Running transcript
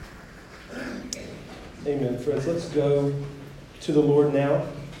Amen, friends. Let's go to the Lord now,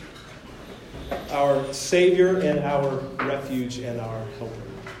 our Savior and our refuge and our helper.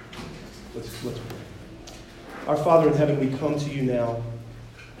 Let's pray. Our Father in heaven, we come to you now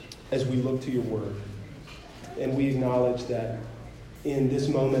as we look to your word. And we acknowledge that in this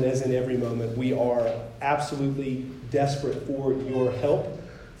moment, as in every moment, we are absolutely desperate for your help,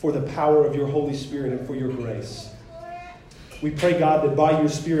 for the power of your Holy Spirit, and for your grace. We pray, God, that by your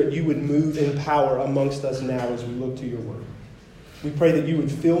Spirit you would move in power amongst us now as we look to your word. We pray that you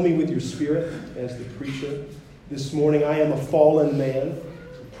would fill me with your Spirit as the preacher. This morning I am a fallen man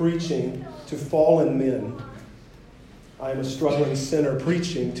preaching to fallen men. I am a struggling sinner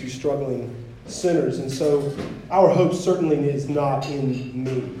preaching to struggling sinners. And so our hope certainly is not in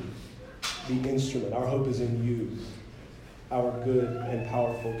me, the instrument. Our hope is in you, our good and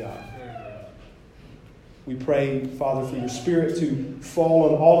powerful God. We pray, Father, for your Spirit to fall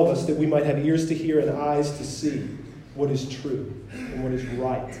on all of us, that we might have ears to hear and eyes to see what is true and what is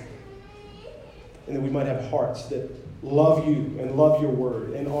right. And that we might have hearts that love you and love your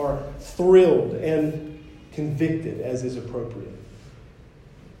word and are thrilled and convicted as is appropriate.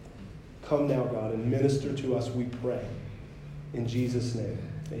 Come now, God, and minister to us, we pray. In Jesus' name,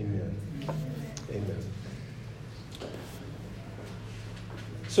 amen. Amen.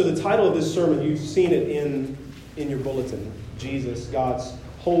 So the title of this sermon, you've seen it in your bulletin, Jesus, God's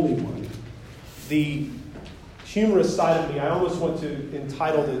Holy One. The humorous side of me, I almost want to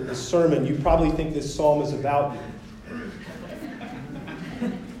entitle the sermon, you probably think this psalm is about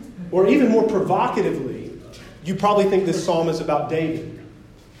you. Or even more provocatively, you probably think this psalm is about David.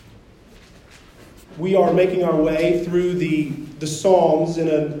 We are making our way through the Psalms in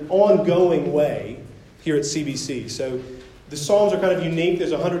an ongoing way here at CBC. So the Psalms are kind of unique.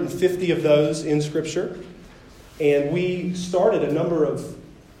 There's 150 of those in Scripture. And we started a number of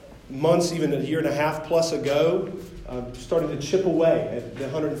months, even a year and a half plus ago, starting to chip away at the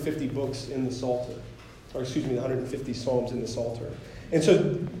 150 books in the Psalter. Or excuse me, the 150 Psalms in the Psalter. And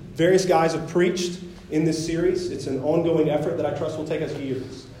so various guys have preached in this series. It's an ongoing effort that I trust will take us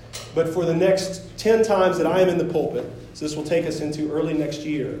years. But for the next 10 times that I am in the pulpit, so this will take us into early next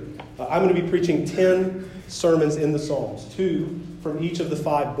year, I'm going to be preaching 10 sermons in the Psalms, 2 from each of the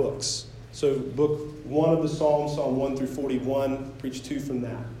 5 books. So book 1 of the Psalms, Psalm 1 through 41, preach 2 from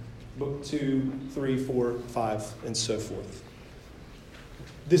that. Book 2, 3, 4, 5, and so forth.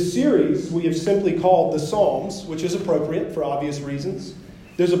 This series we have simply called the Psalms, which is appropriate for obvious reasons.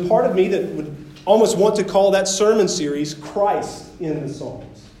 There's a part of me that would almost want to call that sermon series Christ in the Psalms.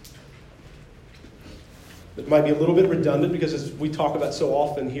 It might be a little bit redundant because, as we talk about so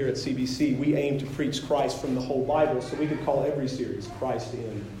often here at CBC, we aim to preach Christ from the whole Bible, so we could call every series Christ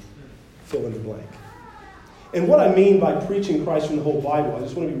in, fill in the blank. And what I mean by preaching Christ from the whole Bible, I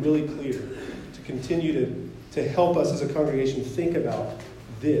just want to be really clear to continue to help us as a congregation think about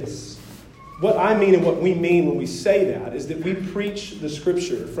this. What I mean and what we mean when we say that is that we preach the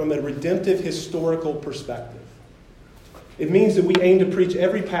Scripture from a redemptive historical perspective. It means that we aim to preach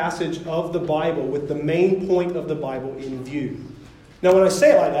every passage of the Bible with the main point of the Bible in view. Now, when I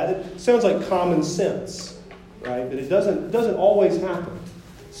say it like that, it sounds like common sense, right? But it doesn't always happen,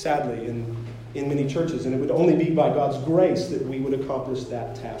 sadly, in many churches. And it would only be by God's grace that we would accomplish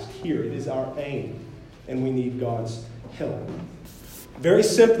that task here. It is our aim, and we need God's help. Very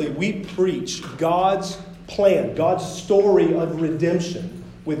simply, we preach God's plan, God's story of redemption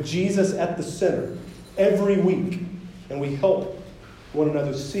with Jesus at the center every week. And we help one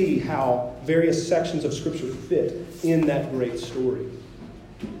another see how various sections of Scripture fit in that great story.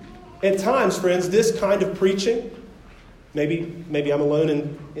 At times, friends, this kind of preaching, maybe I'm alone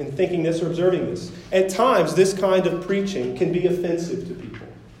in thinking this or observing this. At times, this kind of preaching can be offensive to people.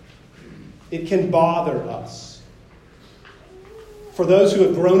 It can bother us. For those who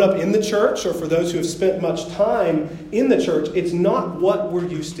have grown up in the church or for those who have spent much time in the church, it's not what we're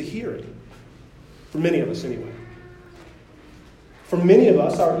used to hearing. For many of us, anyway. For many of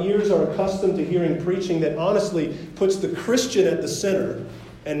us, our ears are accustomed to hearing preaching that honestly puts the Christian at the center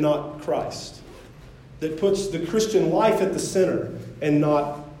and not Christ. That puts the Christian life at the center and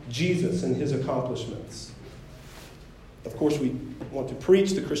not Jesus and his accomplishments. Of course, we want to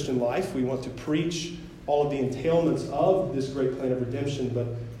preach the Christian life. We want to preach all of the entailments of this great plan of redemption, but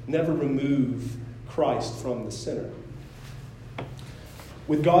never remove Christ from the center.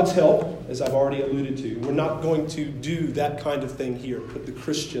 With God's help, as I've already alluded to, we're not going to do that kind of thing here, put the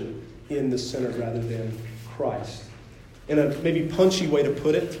Christian in the center rather than Christ. In a maybe punchy way to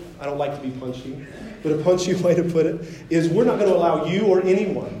put it, I don't like to be punchy, but a punchy way to put it is we're not going to allow you or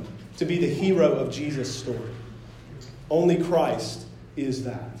anyone to be the hero of Jesus' story. Only Christ is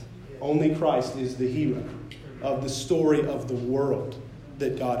that. Only Christ is the hero of the story of the world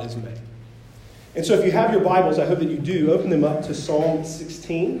that God has made. And so if you have your Bibles, I hope that you do, open them up to Psalm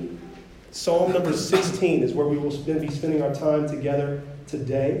 16. Psalm number 16 is where we will be spending our time together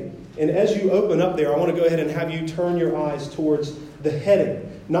today. And as you open up there, I want to go ahead and have you turn your eyes towards the heading.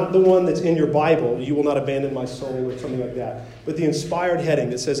 Not the one that's in your Bible, "You will not abandon my soul," or something like that, but the inspired heading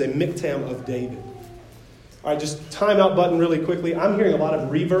that says, "A Miktam of David." All right, just timeout button really quickly. I'm hearing a lot of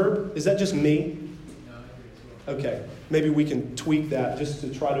reverb. Is that just me? Okay, maybe we can tweak that just to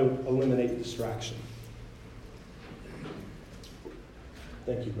try to eliminate distraction.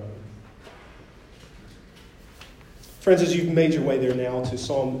 Thank you, brother. Friends, as you've made your way there now to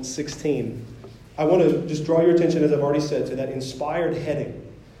Psalm 16, I want to just draw your attention, as I've already said, to that inspired heading,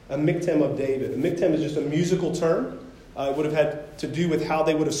 a Miktam of David. A Miktam is just a musical term. It would have had to do with how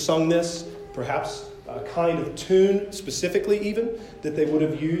they would have sung this, perhaps a kind of tune specifically even, that they would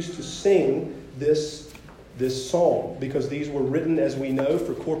have used to sing this psalm, because these were written, as we know,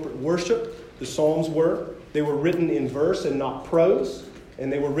 for corporate worship. The psalms were. They were written in verse and not prose,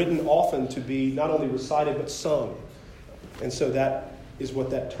 and they were written often to be not only recited but sung. And so that is what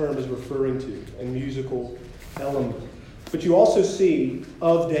that term is referring to, a musical element. But you also see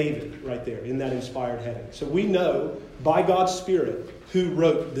 "of David" right there in that inspired heading. So we know by God's Spirit who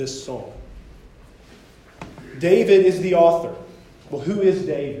wrote this psalm. David is the author. Well, who is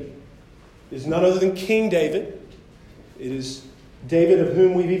David? It is none other than King David. It is David of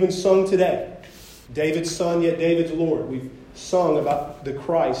whom we've even sung today. David's son, yet David's Lord. We've sung about the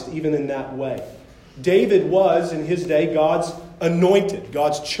Christ even in that way. David was, in his day, God's anointed,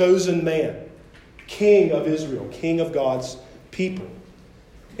 God's chosen man, king of Israel, king of God's people.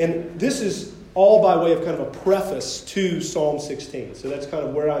 And this is all by way of kind of a preface to Psalm 16. So that's kind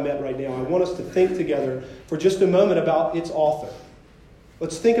of where I'm at right now. I want us to think together for just a moment about its author.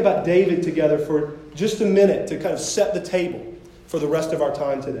 Let's think about David together for just a minute to kind of set the table for the rest of our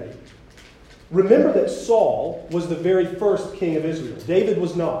time today. Remember that Saul was the very first king of Israel. David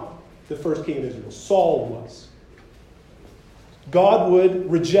was not the first king of Israel. Saul was. God would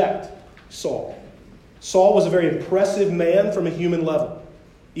reject Saul. Saul was a very impressive man from a human level.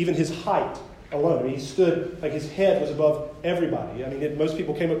 Even his height alone. I mean, he stood like his head was above everybody. I mean, most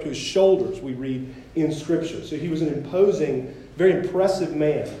people came up to his shoulders, we read in Scripture. So he was an imposing, very impressive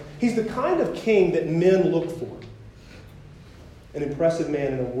man. He's the kind of king that men look for. An impressive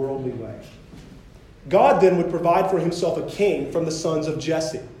man in a worldly way. God then would provide for himself a king from the sons of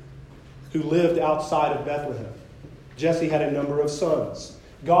Jesse, who lived outside of Bethlehem. Jesse had a number of sons.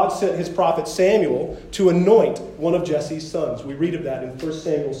 God sent his prophet Samuel to anoint one of Jesse's sons. We read of that in 1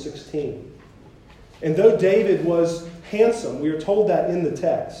 Samuel 16. And though David was handsome, we are told that in the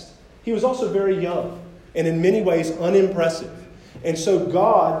text, he was also very young and in many ways unimpressive. And so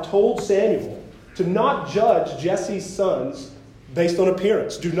God told Samuel to not judge Jesse's sons based on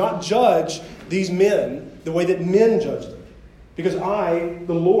appearance. Do not judge these men the way that men judge them. Because I,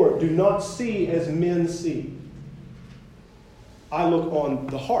 the Lord, do not see as men see. I look on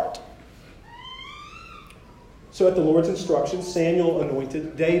the heart. So at the Lord's instruction, Samuel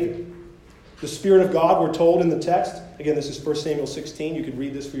anointed David. The Spirit of God, we're told in the text, again, this is 1 Samuel 16, you could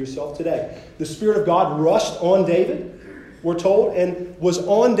read this for yourself today. The Spirit of God rushed on David, we're told, and was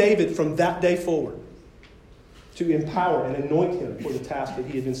on David from that day forward to empower and anoint him for the task that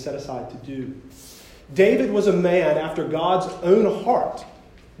he had been set aside to do. David was a man after God's own heart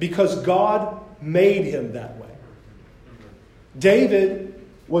because God made him that way. David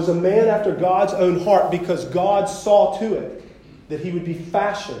was a man after God's own heart because God saw to it that he would be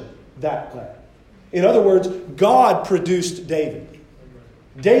fashioned that way. In other words, God produced David.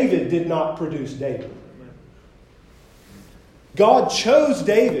 David did not produce David. God chose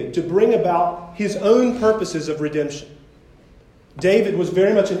David to bring about his own purposes of redemption. David was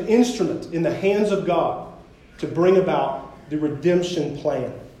very much an instrument in the hands of God to bring about the redemption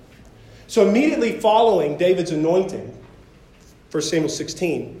plan. So immediately following David's anointing, 1 Samuel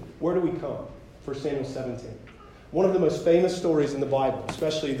 16, where do we come? 1 Samuel 17. One of the most famous stories in the Bible,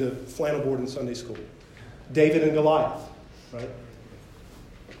 especially the flannel board in Sunday school. David and Goliath, right?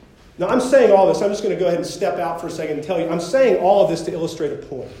 Now I'm saying all this, I'm just going to go ahead and step out for a second and tell you, I'm saying all of this to illustrate a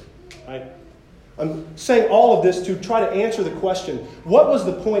point, right? I'm saying all of this to try to answer the question, what was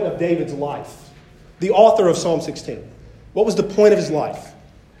the point of David's life? The author of Psalm 16. What was the point of his life?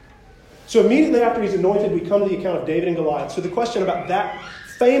 So immediately after he's anointed, we come to the account of David and Goliath. So the question about that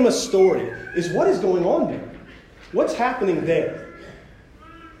famous story is, what is going on there? What's happening there?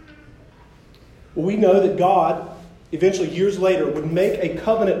 Well, we know that God, eventually years later, would make a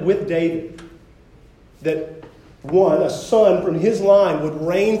covenant with David that one, a son from his line, would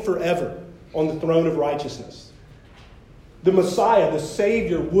reign forever on the throne of righteousness. The Messiah, the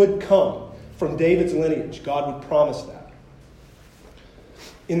Savior, would come from David's lineage. God would promise that.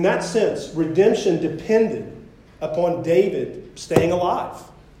 In that sense, redemption depended upon David staying alive.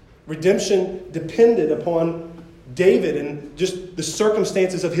 Redemption depended upon David and just the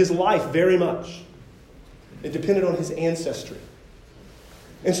circumstances of his life very much. It depended on his ancestry.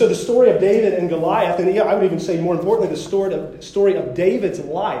 And so the story of David and Goliath, and I would even say more importantly, the story of David's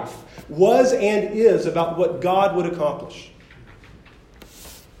life was and is about what God would accomplish.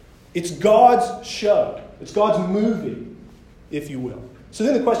 It's God's show. It's God's movie, if you will. So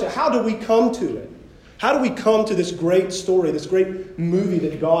then the question, how do we come to it? How do we come to this great story, this great movie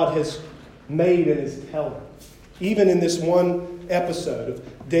that God has made and is telling? Even in this one episode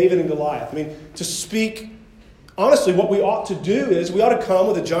of David and Goliath. I mean, to speak honestly, what we ought to do is we ought to come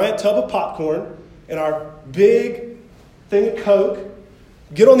with a giant tub of popcorn and our big thing of Coke,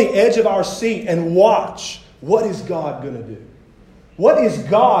 get on the edge of our seat and watch. What is God going to do? What is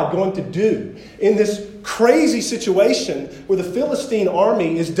God going to do in this crazy situation where the Philistine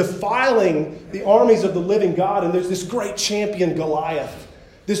army is defiling the armies of the living God, and there's this great champion Goliath,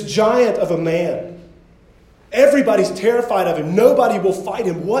 this giant of a man. Everybody's terrified of him. Nobody will fight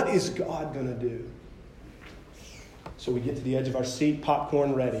him. What is God going to do? So we get to the edge of our seat,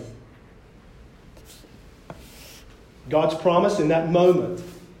 popcorn ready. God's promise in that moment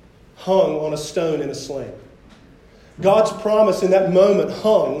hung on a stone in a sling. God's promise in that moment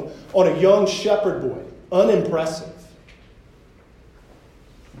hung on a young shepherd boy, unimpressive.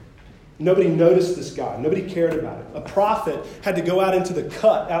 Nobody noticed this guy. Nobody cared about him. A prophet had to go out into the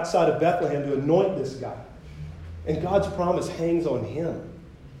cut outside of Bethlehem to anoint this guy. And God's promise hangs on him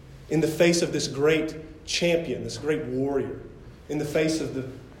in the face of this great champion, this great warrior, in the face of the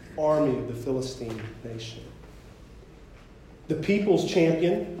army of the Philistine nation. The people's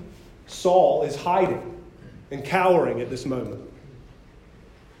champion, Saul, is hiding and cowering at this moment.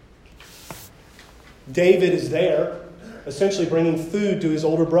 David is there, essentially bringing food to his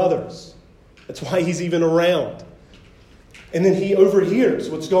older brothers. That's why he's even around. And then he overhears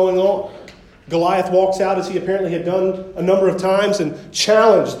what's going on. Goliath walks out, as he apparently had done a number of times, and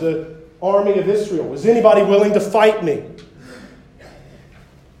challenged the army of Israel. Is anybody willing to fight me?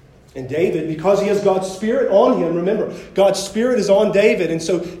 And David, because he has God's Spirit on him, remember, God's Spirit is on David, and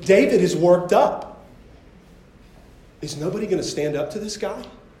so David is worked up. Is nobody going to stand up to this guy?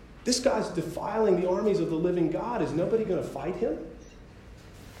 This guy's defiling the armies of the living God. Is nobody going to fight him?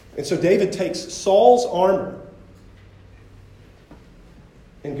 And so David takes Saul's armor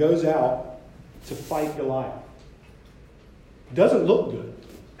and goes out to fight Goliath. Doesn't look good.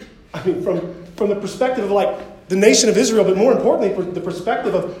 I mean, from the perspective of like the nation of Israel, but more importantly, from the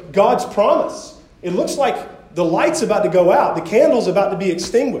perspective of God's promise. It looks like the light's about to go out. The candle's about to be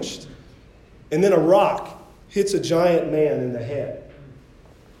extinguished. And then a rock hits a giant man in the head.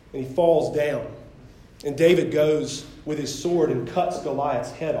 And he falls down. And David goes with his sword and cuts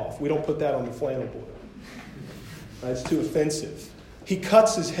Goliath's head off. We don't put that on the flannel board. That's too offensive. He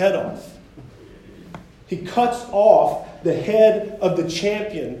cuts his head off. He cuts off the head of the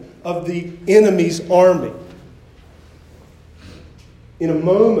champion of the enemy's army. In a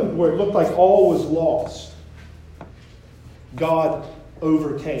moment where it looked like all was lost, God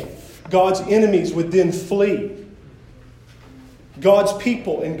overcame. God's enemies would then flee. God's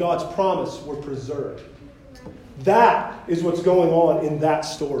people and God's promise were preserved. That is what's going on in that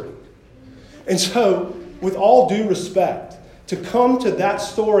story. And so, with all due respect, to come to that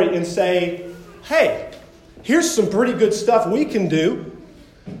story and say, hey, here's some pretty good stuff we can do,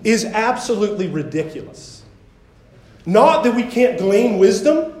 is absolutely ridiculous. Not that we can't glean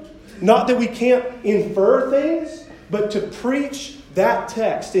wisdom, not that we can't infer things, but to preach that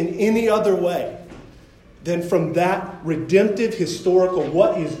text in any other way than from that redemptive, historical,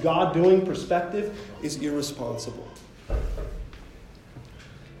 what is God doing perspective is irresponsible.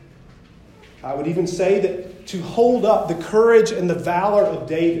 I would even say that to hold up the courage and the valor of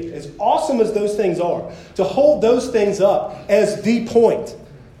David, as awesome as those things are, to hold those things up as the point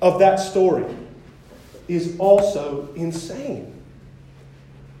of that story is also insane.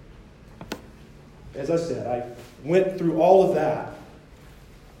 As I said, I went through all of that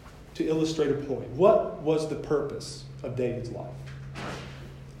to illustrate a point. What was the purpose of David's life?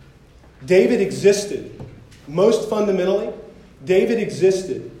 David existed, most fundamentally, David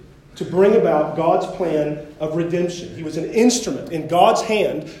existed to bring about God's plan of redemption. He was an instrument in God's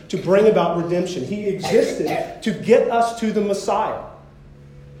hand to bring about redemption. He existed to get us to the Messiah.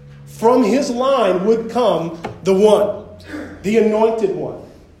 From his line would come the one, the anointed one,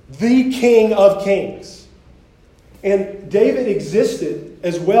 the King of Kings. And David existed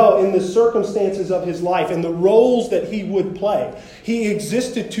as well in the circumstances of his life and the roles that he would play. He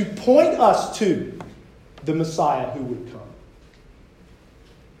existed to point us to the Messiah who would come.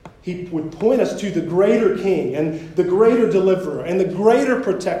 He would point us to the greater king and the greater deliverer and the greater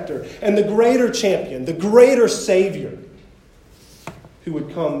protector and the greater champion, the greater savior who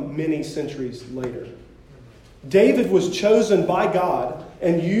would come many centuries later. David was chosen by God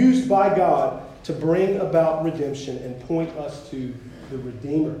and used by God to bring about redemption and point us to the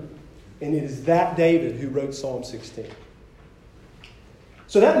Redeemer. And it is that David who wrote Psalm 16.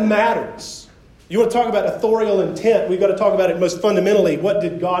 So that matters. You want to talk about authorial intent, we've got to talk about it most fundamentally. What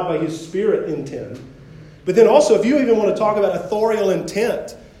did God by His Spirit intend? But then also, if you even want to talk about authorial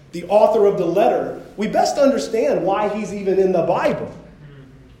intent, the author of the letter, we best understand why he's even in the Bible.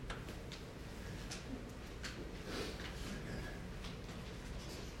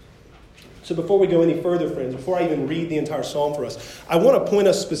 So before we go any further, friends, before I even read the entire psalm for us, I want to point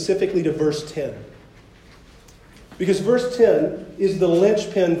us specifically to verse 10. Because verse 10 is the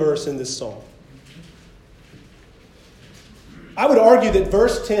linchpin verse in this psalm. I would argue that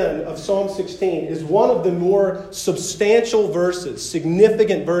verse 10 of Psalm 16 is one of the more substantial verses,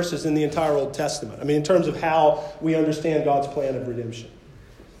 significant verses in the entire Old Testament. I mean, in terms of how we understand God's plan of redemption.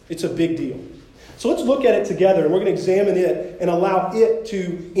 It's a big deal. So let's look at it together, and we're going to examine it and allow it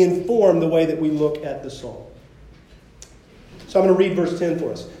to inform the way that we look at the psalm. So I'm going to read verse 10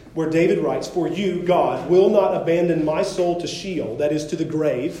 for us, where David writes, "For you, God, will not abandon my soul to Sheol," that is, to the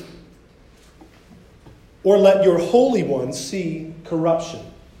grave, "or let your Holy One see corruption."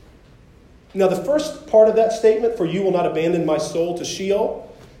 Now, the first part of that statement, "for you will not abandon my soul to Sheol,"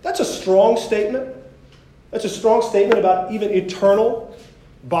 that's a strong statement. That's a strong statement about even eternal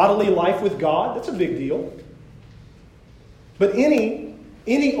bodily life with God. That's a big deal. But any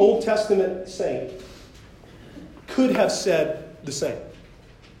Old Testament saint could have said the same.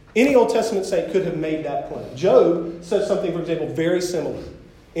 Any Old Testament saint could have made that claim. Job says something, for example, very similar.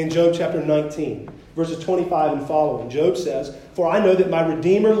 In Job chapter 19, verses 25 and following, Job says, "For I know that my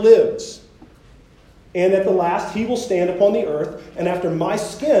Redeemer lives, and at the last he will stand upon the earth, and after my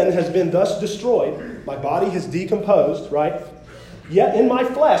skin has been thus destroyed," my body has decomposed, right? "Yet in my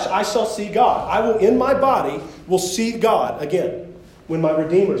flesh I shall see God. I will in my body will see God again, when my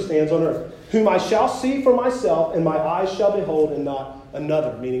Redeemer stands on earth, whom I shall see for myself, and my eyes shall behold, and not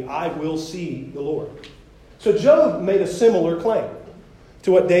another," meaning I will see the Lord. So Job made a similar claim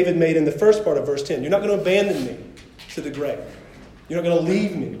to what David made in the first part of verse 10. You're not going to abandon me to the grave. You're not going to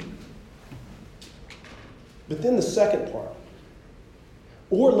leave me. But then the second part,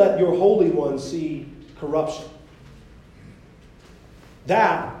 "or let your Holy One see corruption."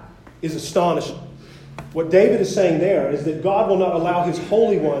 That is astonishing. What David is saying there is that God will not allow His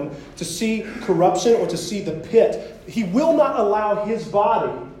Holy One to see corruption or to see the pit. He will not allow His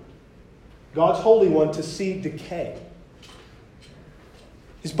body, God's Holy One, to see decay.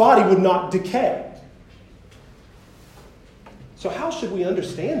 His body would not decay. So how should we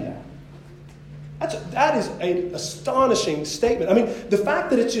understand that? That is an astonishing statement. I mean, the fact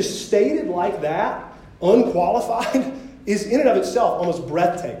that it's just stated like that, unqualified, is in and of itself almost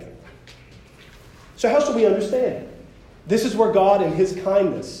breathtaking. So how should we understand it? This is where God, in His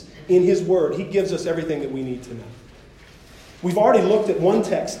kindness, in His Word, He gives us everything that we need to know. We've already looked at one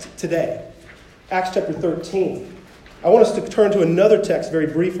text today, Acts chapter 13. I want us to turn to another text very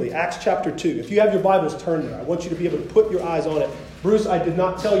briefly, Acts chapter 2. If you have your Bibles, turn there. I want you to be able to put your eyes on it. Bruce, I did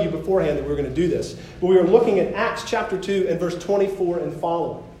not tell you beforehand that we were going to do this, but we are looking at Acts chapter 2 and verse 24 and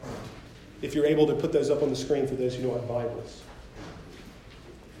following. If you're able to put those up on the screen for those who don't have Bibles.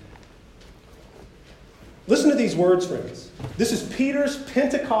 Listen to these words, friends. This is Peter's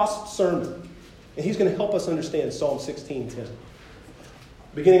Pentecost sermon, and he's going to help us understand Psalm 16:10.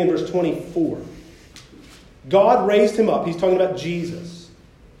 Beginning in verse 24. God raised him up. He's talking about Jesus.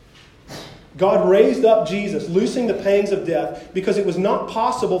 God raised up Jesus, loosing the pangs of death, because it was not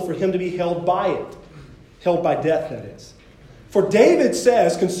possible for him to be held by it. Held by death, that is. For David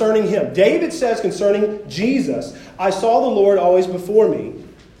says concerning him, David says concerning Jesus, "I saw the Lord always before me,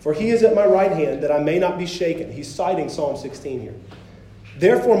 for He is at my right hand, that I may not be shaken." He's citing Psalm 16 here.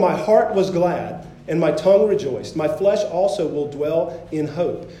 "Therefore my heart was glad, and my tongue rejoiced. My flesh also will dwell in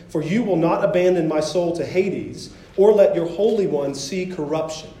hope. For you will not abandon my soul to Hades, or let your Holy One see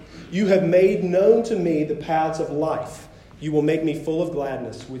corruption. You have made known to me the paths of life. You will make me full of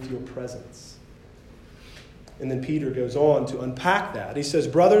gladness with your presence." And then Peter goes on to unpack that. He says,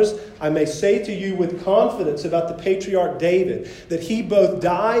 "Brothers, I may say to you with confidence about the patriarch David, that he both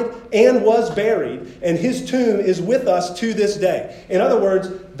died and was buried, and his tomb is with us to this day." In other words,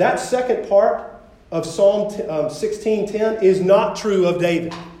 that second part of Psalm 16:10 is not true of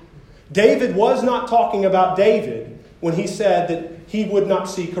David. David was not talking about David when he said that he would not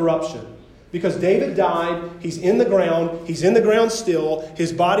see corruption. Because David died, he's in the ground still,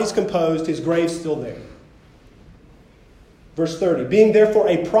 his body's composed, his grave's still there. Verse 30, being therefore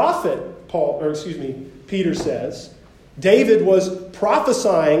a prophet, Peter says, David was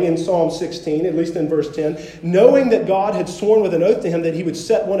prophesying in Psalm 16, at least in verse 10, knowing that God had sworn with an oath to him that he would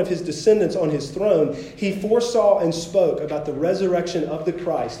set one of his descendants on his throne. He foresaw and spoke about the resurrection of the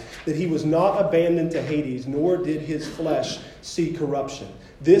Christ, that he was not abandoned to Hades, nor did his flesh see corruption.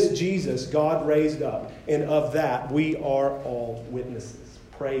 This Jesus God raised up, and of that we are all witnesses.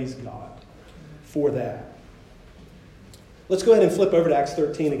 Praise God for that. Let's go ahead and flip over to Acts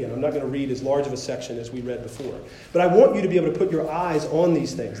 13 again. I'm not going to read as large of a section as we read before. But I want you to be able to put your eyes on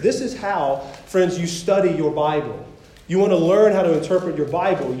these things. This is how, friends, you study your Bible. You want to learn how to interpret your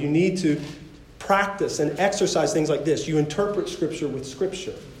Bible. You need to practice and exercise things like this. You interpret Scripture with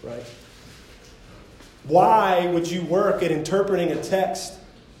Scripture, right? Why would you work at interpreting a text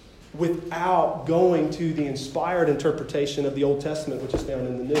without going to the inspired interpretation of the Old Testament, which is found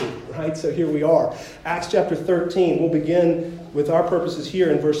in the New, right? So here we are. Acts chapter 13. We'll begin with our purposes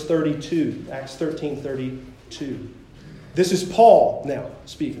here in verse 32. Acts 13:32. This is Paul now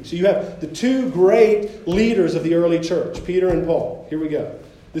speaking. So you have the two great leaders of the early church, Peter and Paul. Here we go.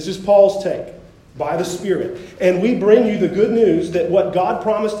 This is Paul's take by the Spirit. And we bring you the good news that what God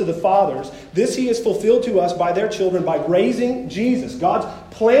promised to the fathers, this he has fulfilled to us by their children by raising Jesus. God's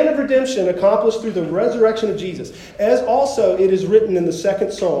plan of redemption accomplished through the resurrection of Jesus. As also it is written in the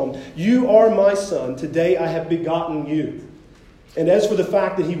second Psalm, you are my son, today I have begotten you. And as for the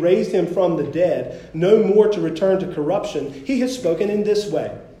fact that he raised him from the dead, no more to return to corruption, he has spoken in this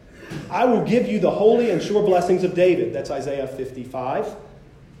way. I will give you the holy and sure blessings of David. That's Isaiah 55.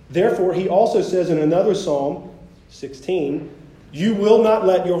 Therefore, he also says in another Psalm, 16, you will not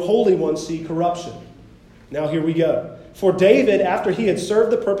let your Holy One see corruption. Now here we go. For David, after he had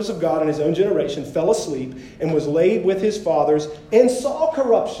served the purpose of God in his own generation, fell asleep and was laid with his fathers and saw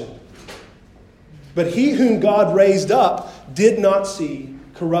corruption. But he whom God raised up did not see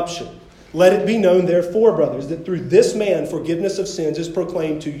corruption. Let it be known, therefore, brothers, that through this man forgiveness of sins is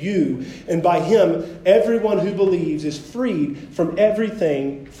proclaimed to you, and by him everyone who believes is freed from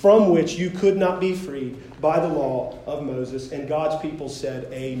everything from which you could not be freed by the law of Moses. And God's people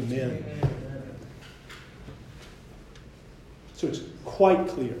said, Amen. So it's quite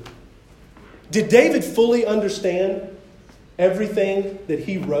clear. Did David fully understand everything that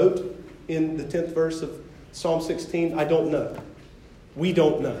he wrote in the 10th verse of Psalm 16? I don't know. We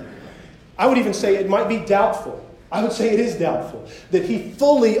don't know. I would even say it might be doubtful. I would say it is doubtful that he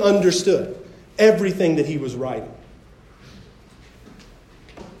fully understood everything that he was writing.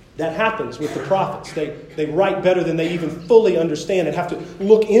 That happens with the prophets. They write better than they even fully understand and have to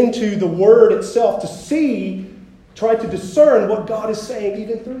look into the word itself to see, try to discern what God is saying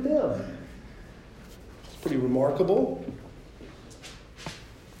even through them. It's pretty remarkable.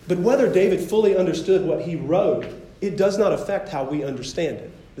 But whether David fully understood what he wrote, it does not affect how we understand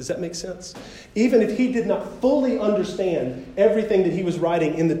it. Does that make sense? Even if he did not fully understand everything that he was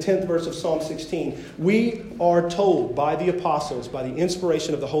writing in the 10th verse of Psalm 16, we are told by the apostles, by the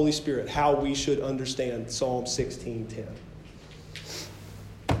inspiration of the Holy Spirit, how we should understand Psalm 16:10.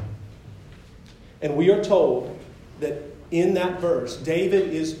 And we are told that in that verse,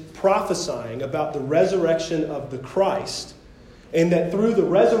 David is prophesying about the resurrection of the Christ, and that through the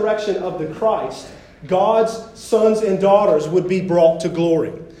resurrection of the Christ, God's sons and daughters would be brought to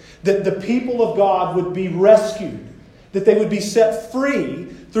glory. That the people of God would be rescued. That they would be set free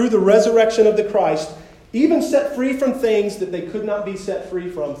through the resurrection of the Christ. Even set free from things that they could not be set free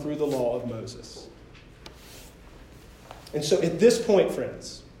from through the law of Moses. And so at this point,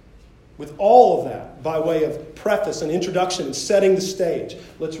 friends, with all of that by way of preface and introduction and setting the stage,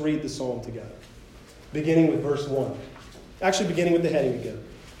 let's read the psalm together. Beginning with verse 1. Actually beginning with the heading again.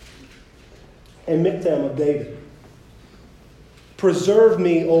 A miktam of David. Preserve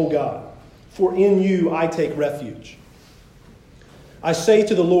me, O God, for in you I take refuge. I say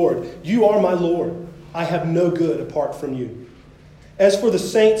to the Lord, you are my Lord. I have no good apart from you. As for the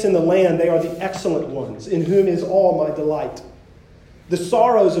saints in the land, they are the excellent ones, in whom is all my delight. The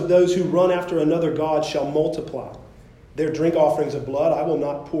sorrows of those who run after another God shall multiply. Their drink offerings of blood I will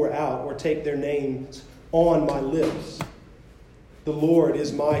not pour out, or take their names on my lips. The Lord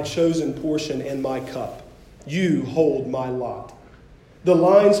is my chosen portion and my cup. You hold my lot. The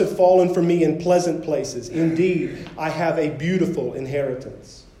lines have fallen for me in pleasant places. Indeed, I have a beautiful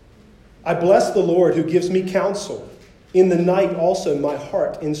inheritance. I bless the Lord who gives me counsel. In the night also my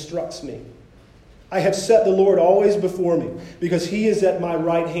heart instructs me. I have set the Lord always before me. Because he is at my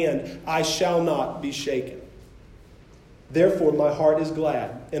right hand, I shall not be shaken. Therefore my heart is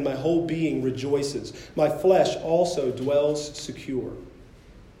glad, and my whole being rejoices. My flesh also dwells secure.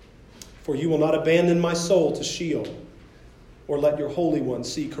 For you will not abandon my soul to Sheol, or let your Holy One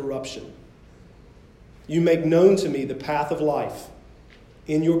see corruption. You make known to me the path of life.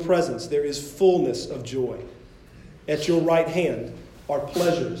 In your presence there is fullness of joy. At your right hand are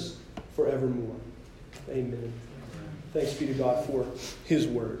pleasures forevermore. Amen. Thanks be to God for his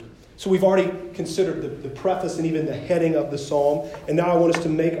word. So we've already considered the preface and even the heading of the psalm. And now I want us to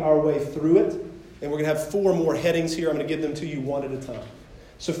make our way through it. And we're going to have 4 more headings here. I'm going to give them to you one at a time.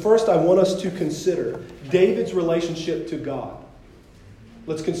 So first I want us to consider David's relationship to God.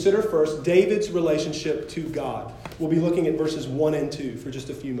 Let's consider first David's relationship to God. We'll be looking at verses 1 and 2 for just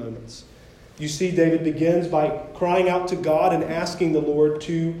a few moments. You see, David begins by crying out to God and asking the Lord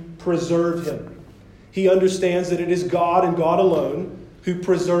to preserve him. He understands that it is God and God alone who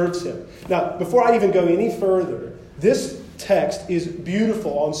preserves him. Now, before I even go any further, this text is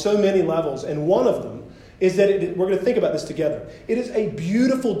beautiful on so many levels, and one of them is that we're going to think about this together. It is a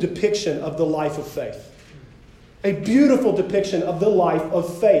beautiful depiction of the life of faith. A beautiful depiction of the life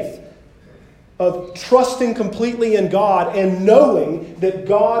of faith, of trusting completely in God and knowing that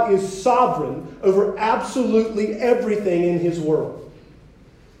God is sovereign over absolutely everything in his world.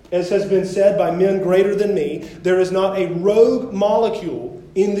 As has been said by men greater than me, there is not a rogue molecule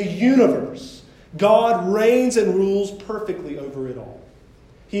in the universe. God reigns and rules perfectly over it all.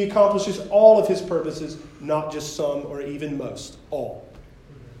 He accomplishes all of his purposes, not just some or even most, all.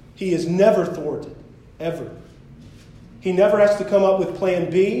 He is never thwarted, ever. He never has to come up with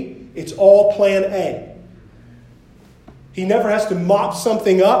plan B. It's all plan A. He never has to mop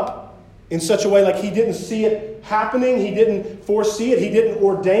something up in such a way like he didn't see it happening. He didn't foresee it. He didn't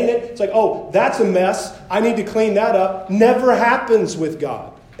ordain it. It's like, oh, that's a mess. I need to clean that up. Never happens with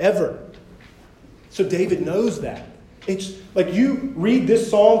God, ever. So David knows that. It's like you read this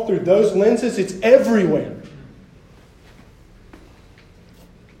song through those lenses, it's everywhere.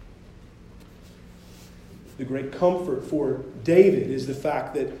 The great comfort for David is the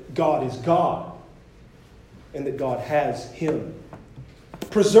fact that God is God and that God has him.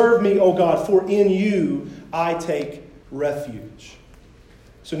 Preserve me, O God, for in you I take refuge.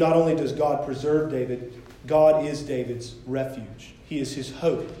 So not only does God preserve David, God is David's refuge. He is his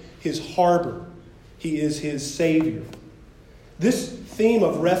hope, his harbor. He is his Savior. This theme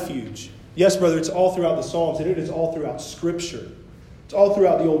of refuge, yes, brother, it's all throughout the Psalms, and it is all throughout Scripture. It's all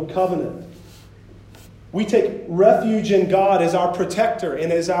throughout the Old Covenant. We take refuge in God as our protector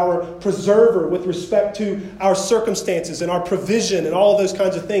and as our preserver with respect to our circumstances and our provision and all of those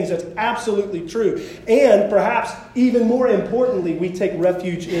kinds of things. That's absolutely true. And perhaps even more importantly, we take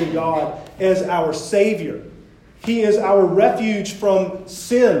refuge in God as our Savior. He is our refuge from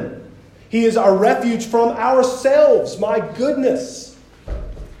sin. He is our refuge from ourselves. My goodness.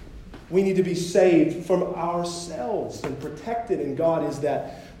 We need to be saved from ourselves and protected, and God is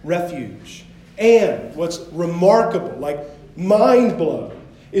that refuge. And what's remarkable, like mind-blowing,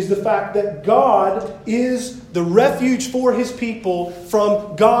 is the fact that God is the refuge for his people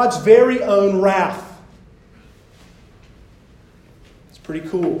from God's very own wrath. It's pretty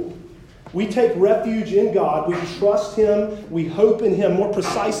cool. We take refuge in God. We trust him. We hope in him. More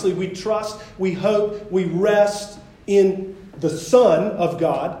precisely, we trust, we hope, we rest in the Son of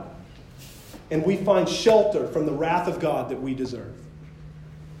God. And we find shelter from the wrath of God that we deserve.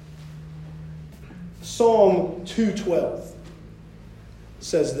 Psalm 2:12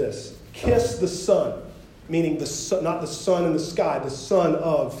 says this: kiss the Son, meaning the Son, not the sun in the sky, the Son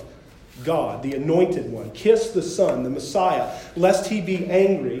of God, the anointed one. Kiss the Son, the Messiah, lest he be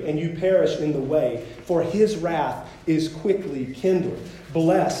angry and you perish in the way, for his wrath is quickly kindled.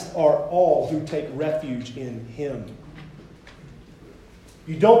 Blessed are all who take refuge in him.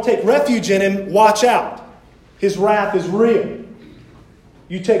 You don't take refuge in him, watch out. His wrath is real.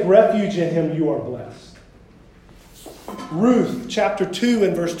 You take refuge in him, you are blessed. Ruth chapter 2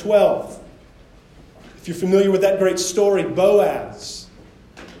 and verse 12. If you're familiar with that great story, Boaz,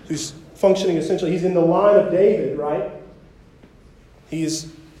 who's functioning essentially, he's in the line of David, right? He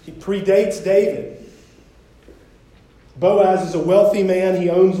predates David. Boaz is a wealthy man. He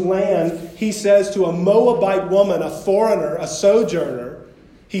owns land. He says to a Moabite woman, a foreigner, a sojourner,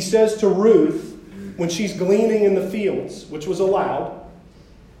 he says to Ruth, when she's gleaning in the fields, which was allowed,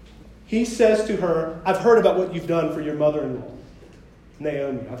 he says to her, I've heard about what you've done for your mother-in-law,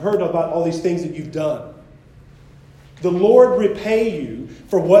 Naomi. I've heard about all these things that you've done. The Lord repay you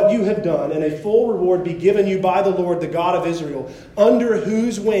for what you have done, and a full reward be given you by the Lord, the God of Israel, under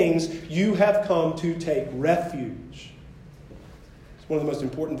whose wings you have come to take refuge. It's one of the most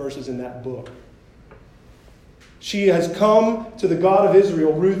important verses in that book. She has come to the God of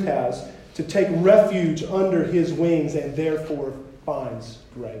Israel, Ruth has, to take refuge under his wings and therefore finds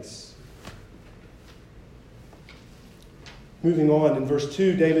grace. Moving on in verse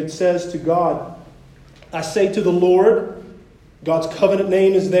 2, David says to God, I say to the Lord, God's covenant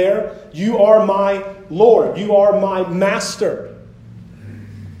name is there, you are my Lord, you are my master.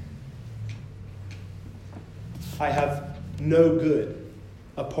 I have no good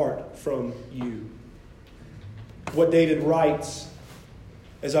apart from you. What David writes,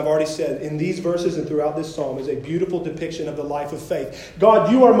 as I've already said, in these verses and throughout this psalm, is a beautiful depiction of the life of faith.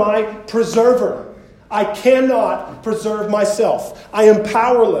 God, you are my preserver. I cannot preserve myself. I am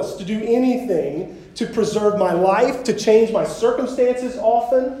powerless to do anything to preserve my life, to change my circumstances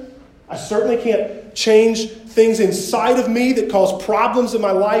often. I certainly can't change things inside of me that cause problems in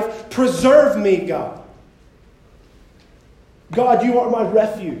my life. Preserve me, God. God, you are my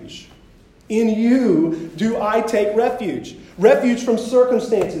refuge. In you do I take refuge. Refuge from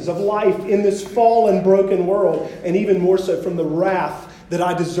circumstances of life in this fallen, broken world, and even more so from the wrath that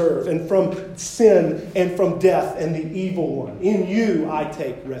I deserve, and from sin and from death and the evil one. In you I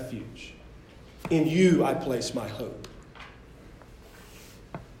take refuge. In you I place my hope.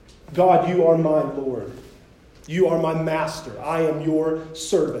 God, you are my Lord. You are my master. I am your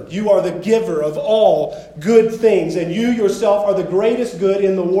servant. You are the giver of all good things, and you yourself are the greatest good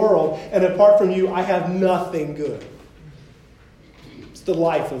in the world, and apart from you, I have nothing good. It's the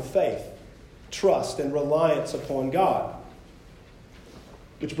life of faith, trust, and reliance upon God.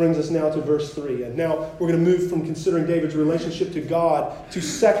 Which brings us now to verse 3. And now we're going to move from considering David's relationship to God to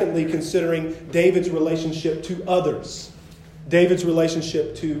secondly considering David's relationship to others. David's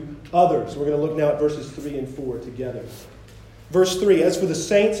relationship to others. We're going to look now at verses 3 and 4 together. Verse 3, as for the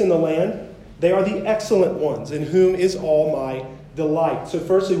saints in the land, they are the excellent ones, in whom is all my delight. So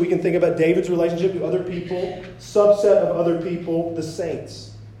firstly, we can think about David's relationship to other people, subset of other people, the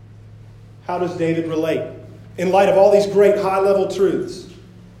saints. How does David relate? In light of all these great high-level truths,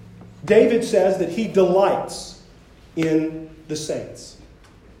 David says that he delights in the saints.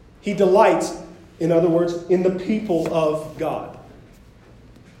 He delights, in other words, in the people of God.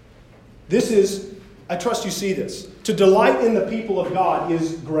 This is, I trust you see this. To delight in the people of God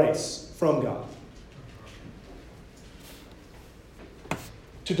is grace from God.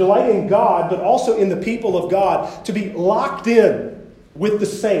 To delight in God, but also in the people of God, to be locked in with the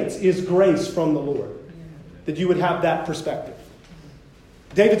saints is grace from the Lord. That you would have that perspective.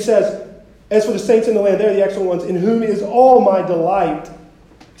 David says, as for the saints in the land, they are the excellent ones, in whom is all my delight.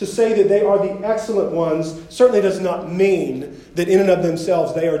 To say that they are the excellent ones certainly does not mean that in and of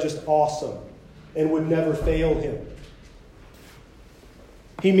themselves they are just awesome and would never fail him.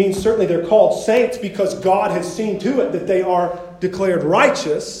 He means certainly they're called saints because God has seen to it that they are declared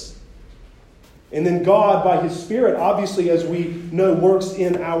righteous. And then God, by his Spirit, obviously, as we know, works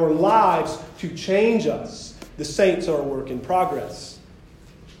in our lives to change us. The saints are a work in progress.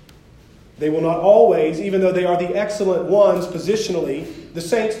 They will not always, even though they are the excellent ones positionally, the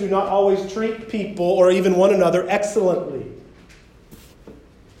saints do not always treat people or even one another excellently.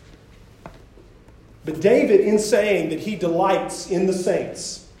 But David, in saying that he delights in the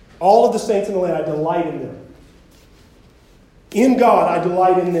saints, all of the saints in the land, I delight in them. In God, I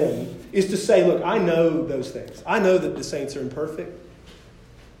delight in them, is to say, look, I know those things. I know that the saints are imperfect.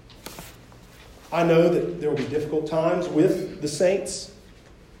 I know that there will be difficult times with the saints.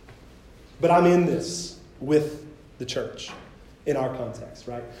 But I'm in this with the church in our context,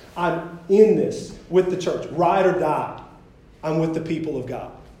 right? I'm in this with the church. Ride or die, I'm with the people of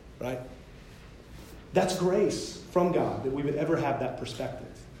God, right? That's grace from God that we would ever have that perspective.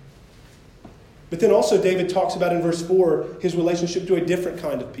 But then also David talks about in verse 4 his relationship to a different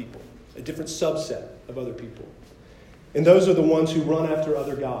kind of people, a different subset of other people. And those are the ones who run after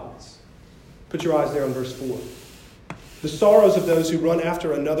other gods. Put your eyes there on verse 4. The sorrows of those who run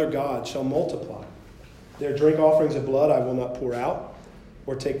after another god shall multiply. Their drink offerings of blood I will not pour out,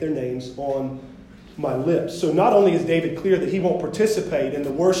 or take their names on my lips. So not only is David clear that he won't participate in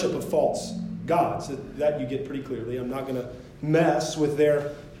the worship of false gods, that you get pretty clearly. I'm not going to mess with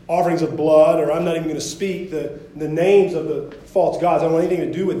their offerings of blood, or I'm not even going to speak the names of the false gods. I don't want anything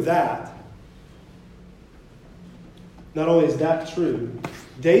to do with that. Not only is that true,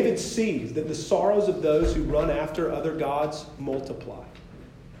 David sees that the sorrows of those who run after other gods multiply.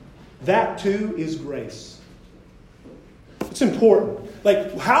 That too is grace. It's important.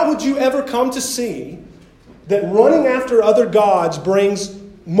 Like, how would you ever come to see that running after other gods brings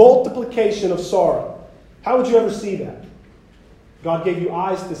multiplication of sorrow. How would you ever see that? God gave you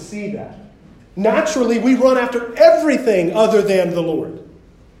eyes to see that. Naturally, we run after everything other than the Lord.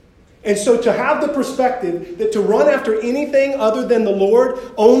 And so to have the perspective that to run after anything other than the Lord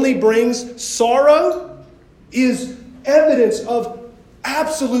only brings sorrow is evidence of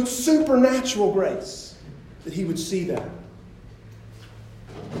absolute supernatural grace. That he would see that.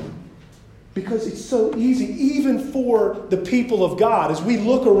 Because it's so easy, even for the people of God, as we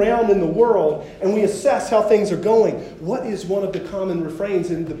look around in the world and we assess how things are going, what is one of the common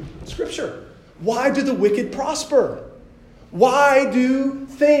refrains in the Scripture? Why do the wicked prosper? Why do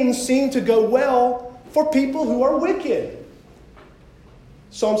things seem to go well for people who are wicked?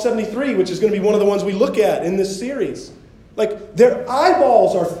 Psalm 73, which is going to be one of the ones we look at in this series. Like, their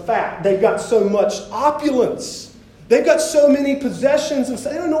eyeballs are fat. They've got so much opulence. They've got so many possessions and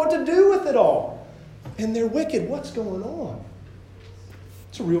they don't know what to do with it all. And they're wicked. What's going on?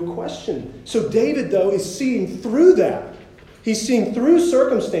 It's a real question. So David, though, is seeing through that. He's seeing through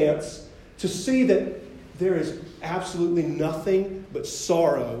circumstance to see that there is absolutely nothing but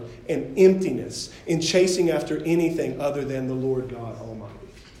sorrow and emptiness in chasing after anything other than the Lord God Almighty.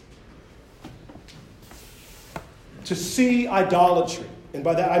 To see idolatry, and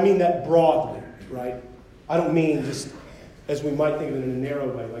by that I mean that broadly, right? I don't mean just as we might think of it in a narrow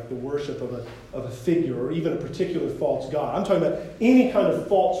way, like the worship of a figure or even a particular false god. I'm talking about any kind of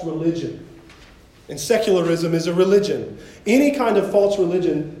false religion. And secularism is a religion. Any kind of false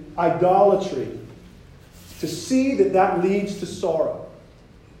religion, idolatry, to see that that leads to sorrow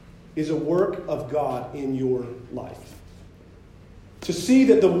is a work of God in your life. To see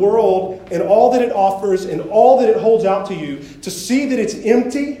that the world and all that it offers and all that it holds out to you, to see that it's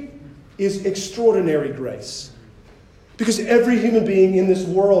empty is extraordinary grace. Because every human being in this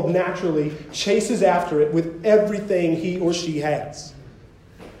world naturally chases after it with everything he or she has.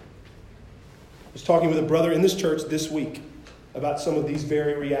 I was talking with a brother in this church this week about some of these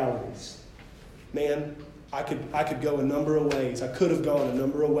very realities. Man, I could go a number of ways. I could have gone a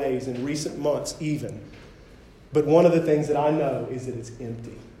number of ways in recent months even. But one of the things that I know is that it's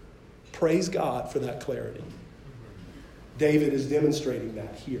empty. Praise God for that clarity. David is demonstrating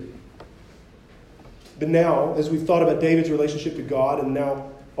that here. But now, as we've thought about David's relationship to God and now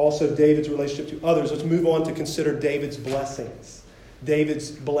also David's relationship to others, let's move on to consider David's blessings.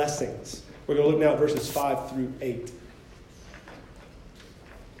 David's blessings. We're going to look now at verses 5 through 8.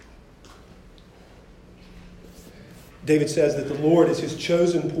 David says that the Lord is his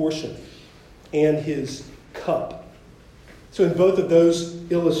chosen portion and his cup. So in both of those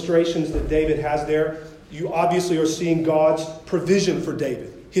illustrations that David has there, you obviously are seeing God's provision for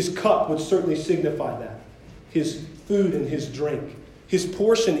David. His cup would certainly signify that. His food and his drink. His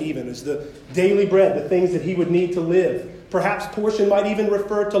portion even is the daily bread, the things that he would need to live. Perhaps portion might even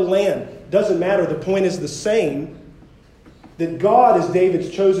refer to land. Doesn't matter. The point is the same. That God is David's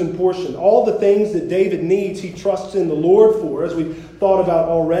chosen portion. All the things that David needs, he trusts in the Lord for, as we've thought about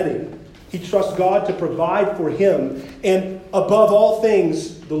already. He trusts God to provide for him. And above all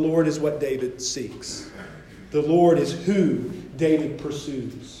things, the Lord is what David seeks. The Lord is who David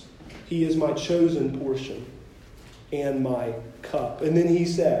pursues. He is my chosen portion and my cup. And then he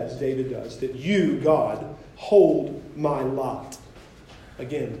says, David does, that you, God, hold my lot.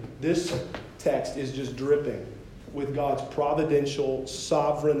 Again, this text is just dripping with God's providential,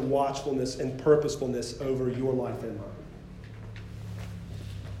 sovereign watchfulness and purposefulness over your life and mine.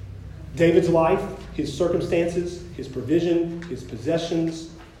 David's life, his circumstances, his provision, his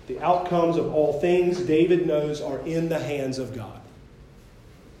possessions, the outcomes of all things, David knows are in the hands of God.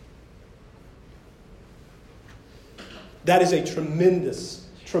 That is a tremendous,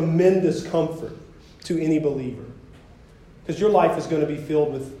 tremendous comfort to any believer. Because your life is going to be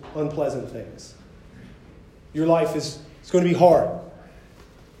filled with unpleasant things. Your life is going to be hard.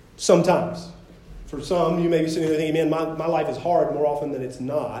 Sometimes. For some, you may be sitting there thinking, man, my life is hard more often than it's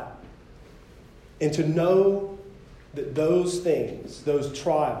not. And to know that those things, those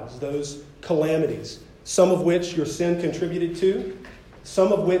trials, those calamities, some of which your sin contributed to,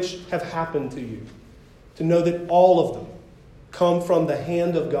 some of which have happened to you, to know that all of them come from the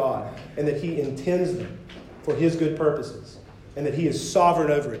hand of God and that he intends them for his good purposes and that he is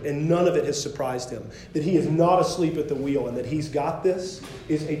sovereign over it and none of it has surprised him, that he is not asleep at the wheel and that he's got this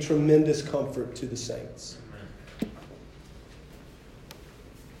is a tremendous comfort to the saints.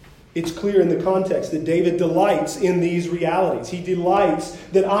 It's clear in the context that David delights in these realities. He delights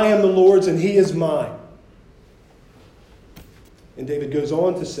that I am the Lord's and he is mine. And David goes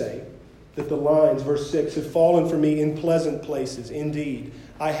on to say that the lines, verse 6, have fallen for me in pleasant places. Indeed,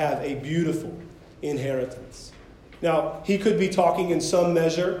 I have a beautiful inheritance. Now, he could be talking in some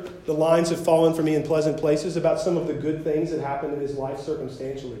measure, the lines have fallen for me in pleasant places, about some of the good things that happened in his life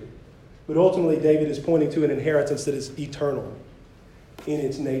circumstantially. But ultimately, David is pointing to an inheritance that is eternal in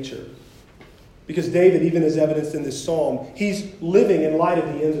its nature. Because David, even as evidenced in this psalm, he's living in light of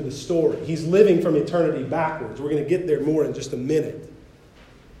the end of the story. He's living from eternity backwards. We're going to get there more in just a minute.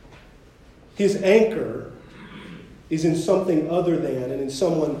 His anchor is in something other than, and in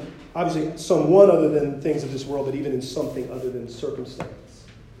someone, obviously someone other than things of this world, but even in something other than circumstance.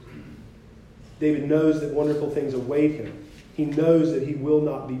 David knows that wonderful things await him. He knows that he will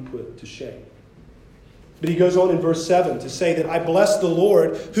not be put to shame. But he goes on in verse 7 to say that I bless the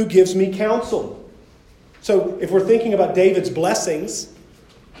Lord who gives me counsel. So if we're thinking about David's blessings,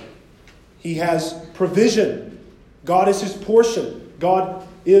 he has provision. God is his portion. God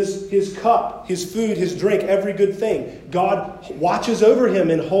is his cup, his food, his drink, every good thing. God watches over him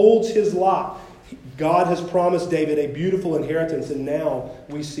and holds his lot. God has promised David a beautiful inheritance, and now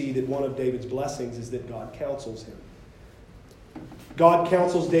we see that one of David's blessings is that God counsels him. God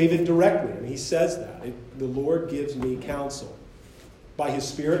counsels David directly, and he says that. The Lord gives me counsel. By his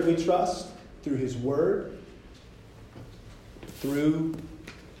Spirit we trust, through his word, through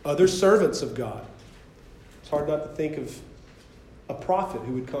other servants of God. It's hard not to think of a prophet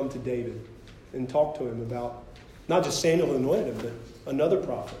who would come to David and talk to him about, not just Samuel who anointed him, but another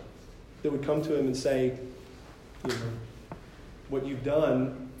prophet that would come to him and say, what you've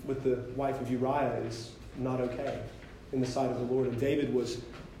done with the wife of Uriah is not okay in the sight of the Lord. And David was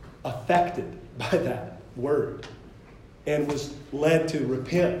affected by that word and was led to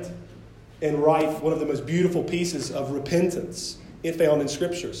repent and write one of the most beautiful pieces of repentance found in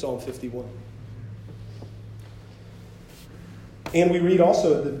Scripture, Psalm 51. And we read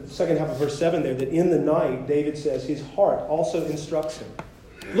also at the second half of verse 7 there that in the night, David says, his heart also instructs him.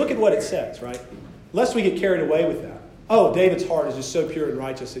 Look at what it says, right? Lest we get carried away with that. Oh, David's heart is just so pure and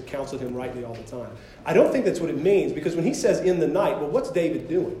righteous, it counseled him rightly all the time. I don't think that's what it means, because when he says in the night, well, what's David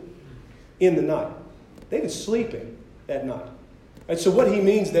doing in the night? David's sleeping at night. And so what he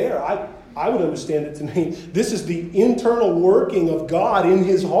means there, I would understand it to mean this is the internal working of God in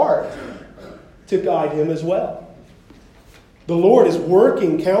his heart to guide him as well. The Lord is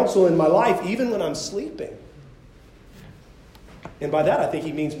working counsel in my life even when I'm sleeping. And by that I think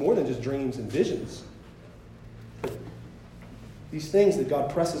he means more than just dreams and visions. These things that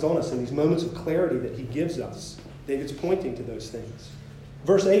God presses on us in these moments of clarity that he gives us. David's pointing to those things.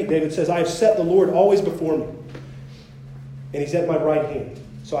 Verse 8, David says, I have set the Lord always before me, and he's at my right hand,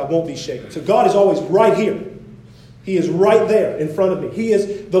 so I won't be shaken. So God is always right here. He is right there in front of me. He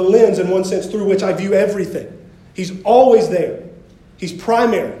is the lens, in one sense, through which I view everything. He's always there. He's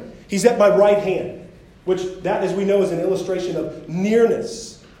primary. He's at my right hand, which that, as we know, is an illustration of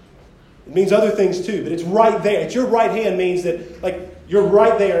nearness. It means other things too, but it's right there. It's your right hand means that, like, you're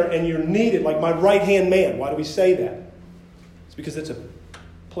right there and you're needed, like my right-hand man. Why do we say that? It's because it's a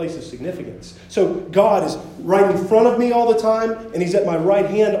place of significance. So God is right in front of me all the time, and he's at my right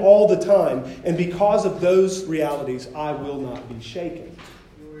hand all the time. And because of those realities, I will not be shaken.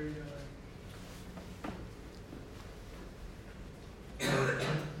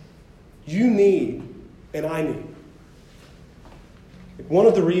 You need, and I need. One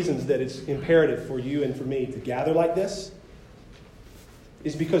of the reasons that it's imperative for you and for me to gather like this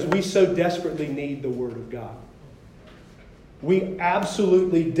is because we so desperately need the Word of God. We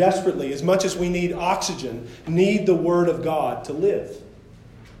absolutely, desperately, as much as we need oxygen, need the Word of God to live.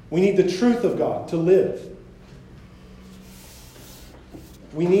 We need the truth of God to live.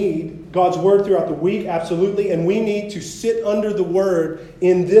 We need God's Word throughout the week, absolutely, and we need to sit under the Word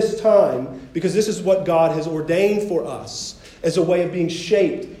in this time because this is what God has ordained for us as a way of being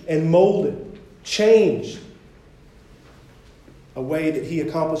shaped and molded, changed. A way that he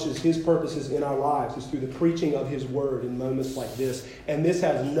accomplishes his purposes in our lives is through the preaching of his word in moments like this. And this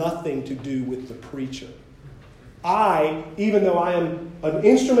has nothing to do with the preacher. Even though I am an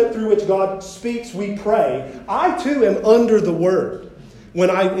instrument through which God speaks, we pray, I too am under the word when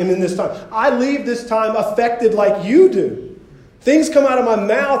I am in this time. I leave this time affected like you do. Things come out of my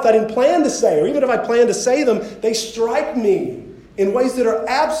mouth I didn't plan to say, or even if I plan to say them, they strike me in ways that are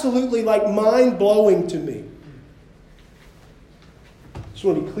absolutely like mind-blowing to me. I just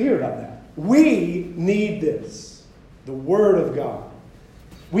want to be clear about that. We need this, the Word of God.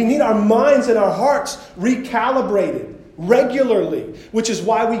 We need our minds and our hearts recalibrated regularly, which is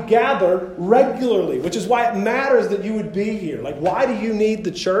why we gather regularly, which is why it matters that you would be here. Like, why do you need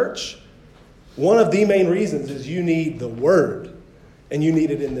the church? One of the main reasons is you need the Word, and you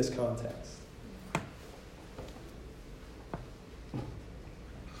need it in this context.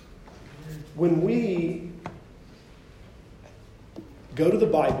 when we go to the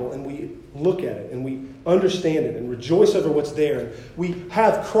Bible and we look at it and we understand it and rejoice over what's there, and we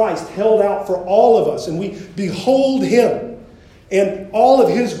have Christ held out for all of us, and we behold Him and all of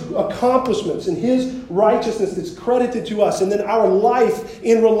His accomplishments and His righteousness that's credited to us, and then our life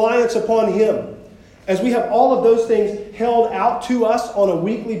in reliance upon Him. As we have all of those things held out to us on a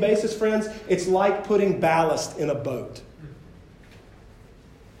weekly basis, friends, it's like putting ballast in a boat.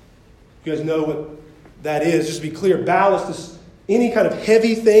 You guys know what that is. Just to be clear, ballast is any kind of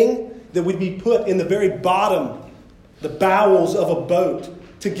heavy thing that would be put in the very bottom, the bowels of a boat,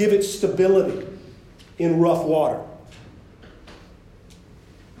 to give it stability in rough water.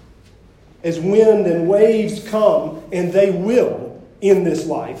 As wind and waves come, and they will in this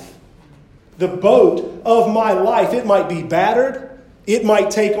life, the boat of my life, it might be battered, it might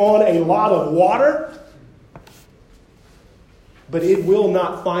take on a lot of water, but it will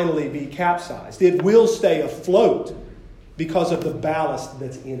not finally be capsized. It will stay afloat because of the ballast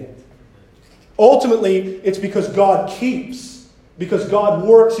that's in it. Ultimately, it's because God keeps, because God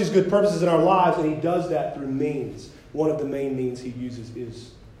works His good purposes in our lives, and He does that through means. One of the main means He uses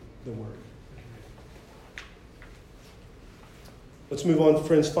is the Word. Let's move on,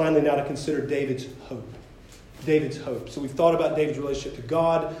 friends, finally now to consider David's hope. David's hope. So we've thought about David's relationship to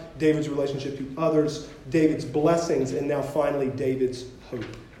God, David's relationship to others, David's blessings, and now finally David's hope.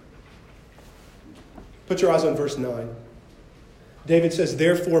 Put your eyes on verse 9. David says,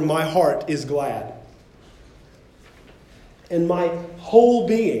 "Therefore my heart is glad, and my whole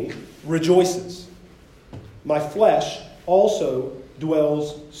being rejoices. My flesh also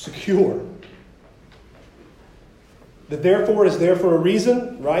dwells secure." The therefore is there for a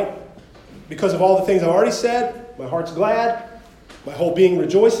reason, right? Because of all the things I've already said, my heart's glad, my whole being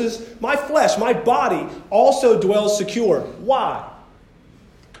rejoices. My flesh, my body also dwells secure. Why?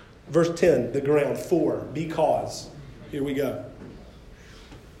 Verse 10, the ground. For, because. Here we go.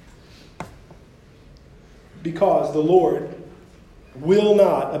 Because the Lord will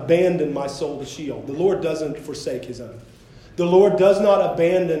not abandon my soul to Sheol. The Lord doesn't forsake His own. The Lord does not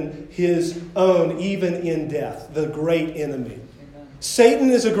abandon His own even in death, the great enemy. Amen. Satan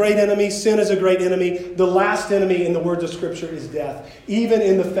is a great enemy. Sin is a great enemy. The last enemy in the words of Scripture is death. Even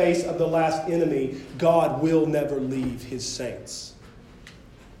in the face of the last enemy, God will never leave His saints.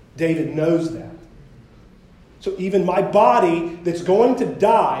 David knows that. So even my body that's going to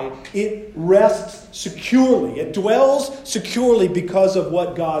die, it rests securely. It dwells securely because of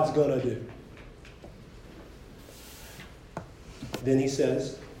what God's going to do. Then he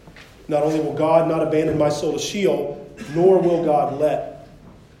says, not only will God not abandon my soul to Sheol, nor will God let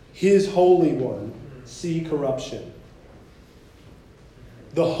His Holy One see corruption.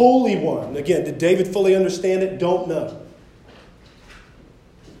 The Holy One. Again, did David fully understand it? Don't know.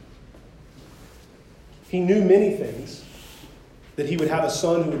 He knew many things. That He would have a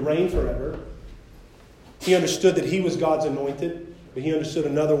son who would reign forever. He understood that He was God's anointed, but He understood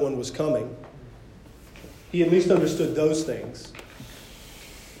another one was coming. He at least understood those things.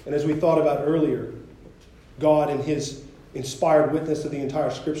 And as we thought about earlier, God in His inspired witness of the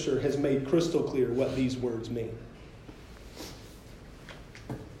entire Scripture has made crystal clear what these words mean.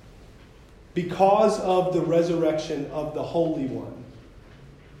 Because of the resurrection of the Holy One,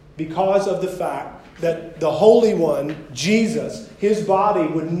 because of the fact that the Holy One, Jesus, His body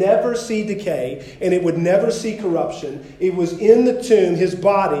would never see decay and it would never see corruption. It was in the tomb, His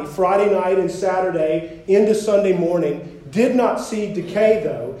body, Friday night and Saturday into Sunday morning, did not see decay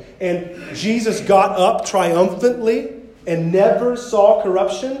though. And Jesus got up triumphantly and never saw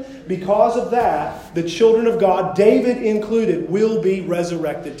corruption. Because of that, the children of God, David included, will be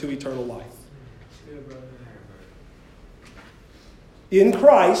resurrected to eternal life. In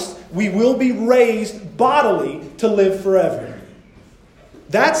Christ, we will be raised bodily to live forever.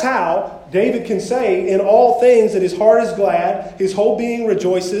 That's how David can say in all things that his heart is glad, his whole being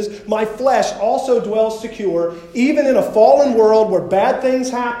rejoices. My flesh also dwells secure. Even in a fallen world where bad things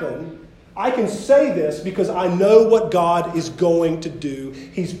happen, I can say this because I know what God is going to do.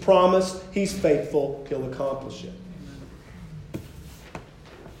 He's promised, He's faithful, He'll accomplish it.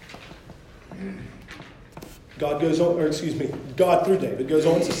 God through David goes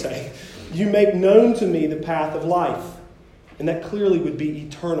on to say, "You make known to me the path of life." And that clearly would be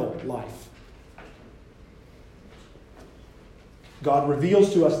eternal life. God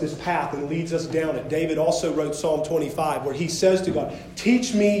reveals to us this path and leads us down it. David also wrote Psalm 25 where he says to God,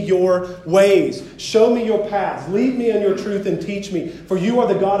 "Teach me your ways. Show me your paths. Lead me in your truth and teach me. For you are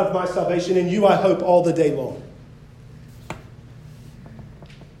the God of my salvation. In you I hope all the day long."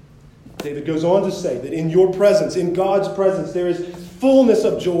 David goes on to say that in your presence, in God's presence, there is fullness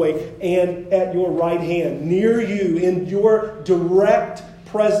of joy, and at your right hand, near you, in your direct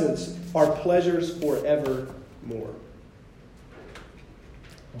presence, are pleasures forevermore.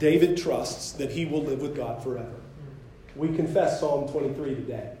 David trusts that he will live with God forever. We confess Psalm 23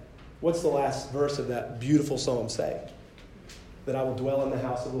 today. What's the last verse of that beautiful psalm say? That I will dwell in the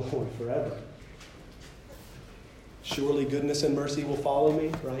house of the Lord forever. Surely goodness and mercy will follow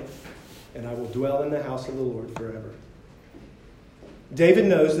me, right? And I will dwell in the house of the Lord forever. David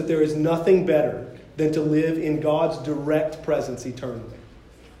knows that there is nothing better than to live in God's direct presence eternally.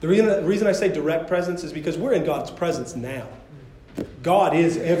 The reason I say direct presence is because we're in God's presence now. God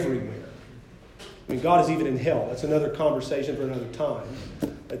is everywhere. I mean, God is even in hell. That's another conversation for another time.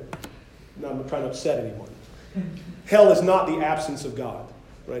 I'm not trying to upset anyone. Hell is not the absence of God,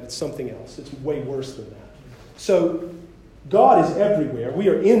 right? It's something else. It's way worse than that. So, God is everywhere. We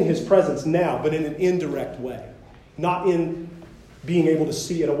are in His presence now, but in an indirect way. Not in being able to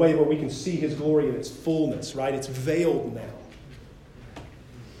see in a way where we can see His glory in its fullness, right? It's veiled now.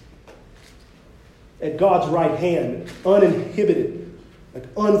 At God's right hand, uninhibited, like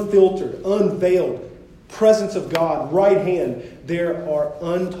unfiltered, unveiled, presence of God, right hand, there are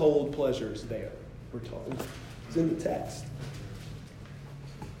untold pleasures there, we're told. It's in the text.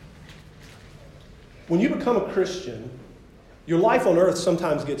 When you become a Christian, your life on earth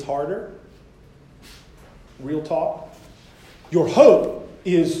sometimes gets harder. Real talk. Your hope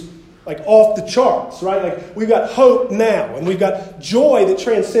is like off the charts, right? Like we've got hope now, and we've got joy that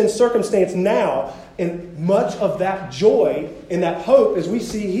transcends circumstance now. And much of that joy and that hope, as we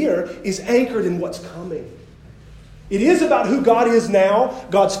see here, is anchored in what's coming. It is about who God is now,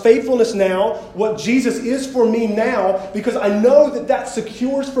 God's faithfulness now, what Jesus is for me now, because I know that that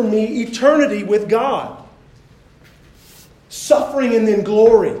secures for me eternity with God. Suffering and then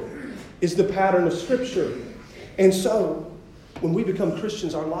glory is the pattern of Scripture. And so, when we become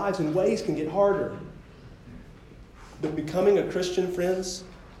Christians, our lives in ways can get harder. But becoming a Christian, friends,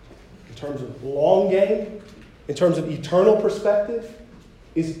 in terms of long game, in terms of eternal perspective,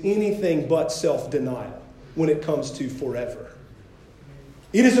 is anything but self-denial when it comes to forever.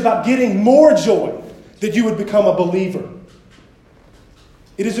 It is about getting more joy that you would become a believer.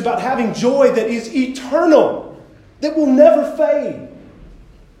 It is about having joy that is eternal, that will never fade.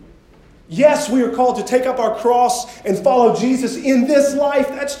 Yes, we are called to take up our cross and follow Jesus in this life.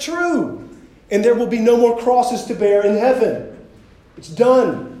 That's true. And there will be no more crosses to bear in heaven. It's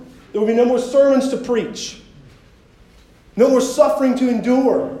done. There will be no more sermons to preach. No more suffering to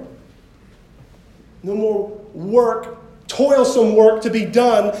endure. No more work, toilsome work to be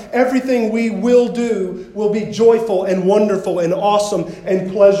done. Everything we will do will be joyful and wonderful and awesome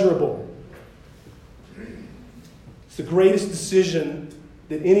and pleasurable. It's the greatest decision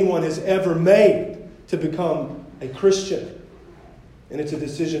that anyone has ever made to become a Christian. And it's a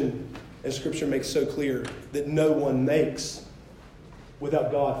decision, as Scripture makes so clear, that no one makes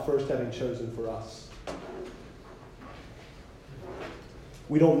without God first having chosen for us.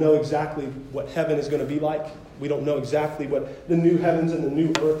 We don't know exactly what heaven is going to be like. We don't know exactly what the new heavens and the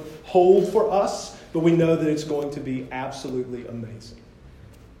new earth hold for us, but we know that it's going to be absolutely amazing.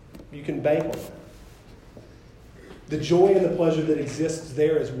 You can bank on that. The joy and the pleasure that exists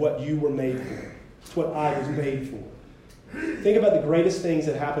there is what you were made for. It's what I was made for. Think about the greatest things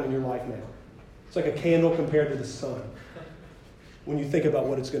that happen in your life now. It's like a candle compared to the sun. When you think about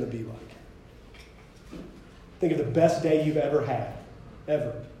what it's going to be like. Think of the best day you've ever had.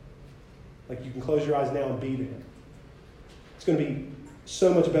 Ever. Like you can close your eyes now and be there. It's going to be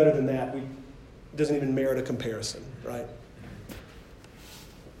so much better than that. It doesn't even merit a comparison, right?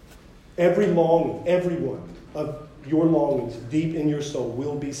 Every longing, every one of your longings deep in your soul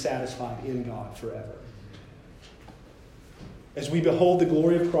will be satisfied in God forever. As we behold the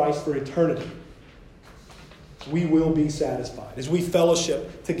glory of Christ for eternity, we will be satisfied. As we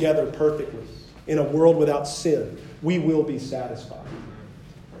fellowship together perfectly in a world without sin, we will be satisfied.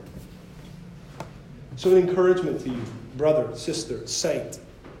 So an encouragement to you, brother, sister, saint.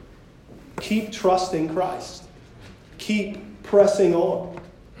 Keep trusting Christ. Keep pressing on.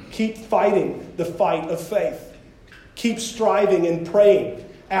 Keep fighting the fight of faith. Keep striving and praying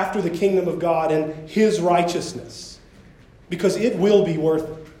after the kingdom of God and His righteousness. Because it will be worth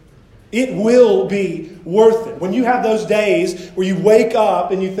it. It will be worth it. When you have those days where you wake up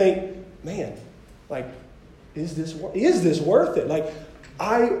and you think, man, like, is this worth it? Like,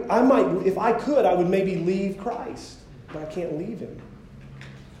 I might, if I could, I would maybe leave Christ, but I can't leave Him.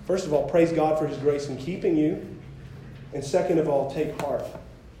 First of all, praise God for His grace in keeping you. And second of all, take heart.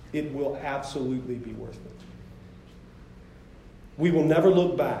 It will absolutely be worth it. We will never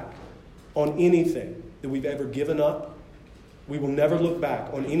look back on anything that we've ever given up, We will never look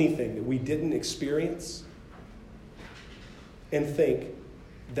back on anything that we didn't experience and think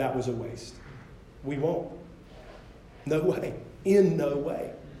that was a waste. We won't. No way. In no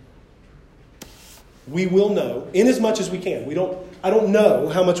way. We will know, in as much as we can. I don't know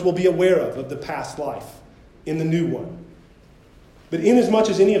how much we'll be aware of the past life in the new one. But in as much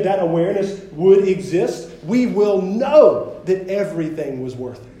as any of that awareness would exist, we will know that everything was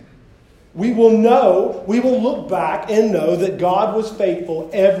worth it. We will look back and know that God was faithful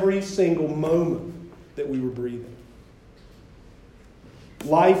every single moment that we were breathing.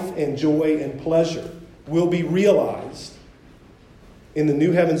 Life and joy and pleasure will be realized in the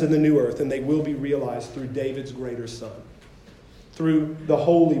new heavens and the new earth, and they will be realized through David's greater son, through the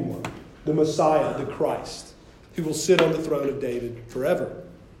Holy One, the Messiah, the Christ, who will sit on the throne of David forever.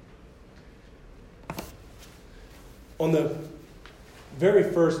 On the very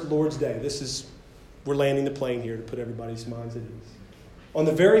first Lord's Day, we're landing the plane here to put everybody's minds at ease. On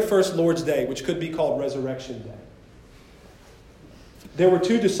the very first Lord's Day, which could be called Resurrection Day, there were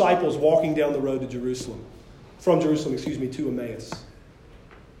two disciples walking down the road to Jerusalem, to Emmaus.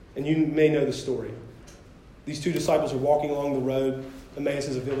 And you may know the story. These two disciples are walking along the road. Emmaus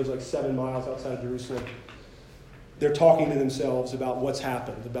is a village like 7 miles outside of Jerusalem. They're talking to themselves about what's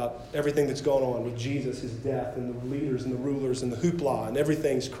happened, about everything that's gone on with Jesus, his death, and the leaders and the rulers and the hoopla, and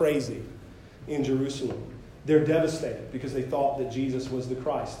everything's crazy in Jerusalem. They're devastated because they thought that Jesus was the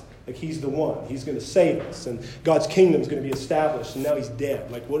Christ. Like, he's the one. He's going to save us, and God's kingdom is going to be established, and now he's dead.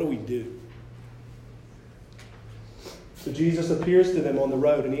 Like, what do we do? So Jesus appears to them on the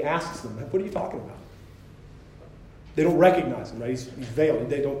road, and he asks them, what are you talking about? They don't recognize him, right? He's veiled.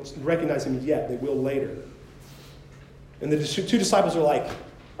 They don't recognize him yet. They will later. And the two disciples are like,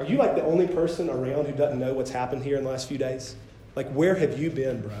 are you like the only person around who doesn't know what's happened here in the last few days? Like, where have you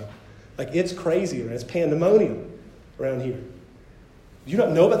been, bro? Like, it's crazy, right? It's pandemonium around here. You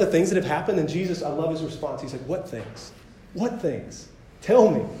don't know about the things that have happened? And Jesus, I love his response. He's like, what things? What things? Tell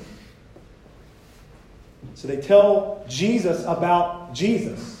me. So they tell Jesus about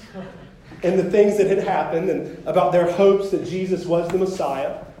Jesus and the things that had happened and about their hopes that Jesus was the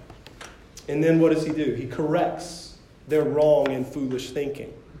Messiah. And then what does he do? He corrects their wrong and foolish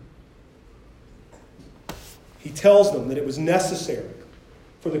thinking. He tells them that it was necessary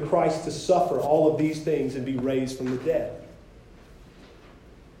for the Christ to suffer all of these things and be raised from the dead.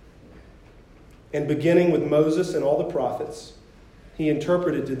 And beginning with Moses and all the prophets, he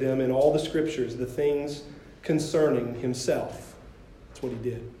interpreted to them in all the scriptures the things concerning himself. That's what he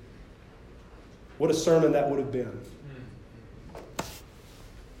did. What a sermon that would have been.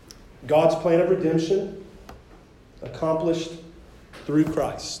 God's plan of redemption accomplished through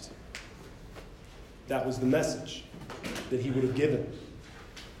Christ. That was the message that he would have given.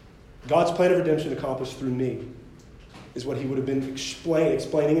 God's plan of redemption accomplished through me is what he would have been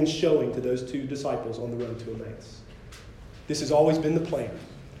explaining and showing to those two disciples on the road to Emmaus. This has always been the plan.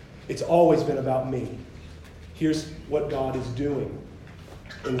 It's always been about me. Here's what God is doing,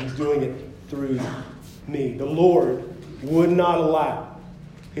 and he's doing it through me. The Lord would not allow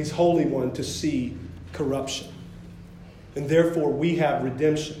his Holy One to see corruption. And therefore we have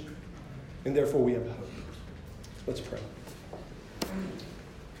redemption. And therefore we have hope. Let's pray.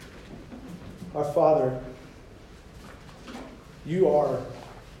 Our Father, you are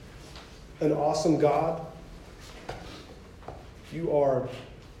an awesome God. You are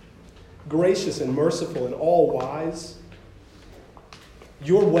gracious and merciful and all-wise.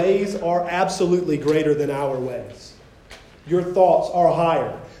 Your ways are absolutely greater than our ways. Your thoughts are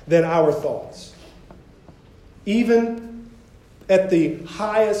higher than our thoughts. Even at the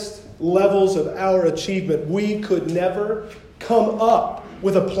highest levels of our achievement, we could never come up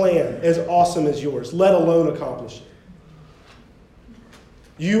with a plan as awesome as yours, let alone accomplish it.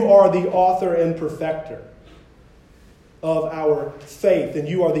 You are the author and perfecter of our faith, and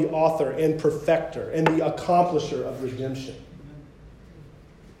you are the author and perfecter and the accomplisher of redemption.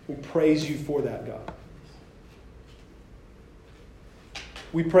 We praise you for that, God.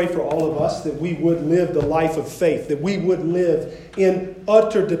 We pray for all of us that we would live the life of faith, that we would live in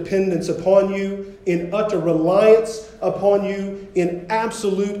utter dependence upon you, in utter reliance upon you, in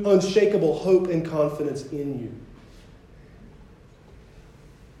absolute unshakable hope and confidence in you.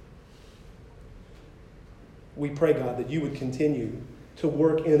 We pray, God, that you would continue to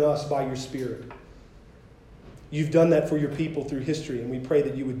work in us by your Spirit. You've done that for your people through history, and we pray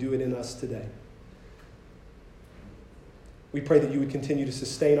that you would do it in us today. We pray that you would continue to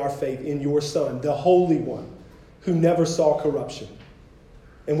sustain our faith in your Son, the Holy One, who never saw corruption.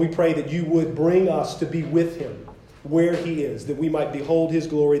 And we pray that you would bring us to be with him where he is, that we might behold his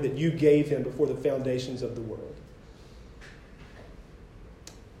glory that you gave him before the foundations of the world.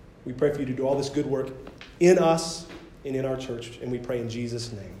 We pray for you to do all this good work in us and in our church, and we pray in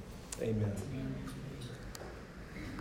Jesus' name. Amen.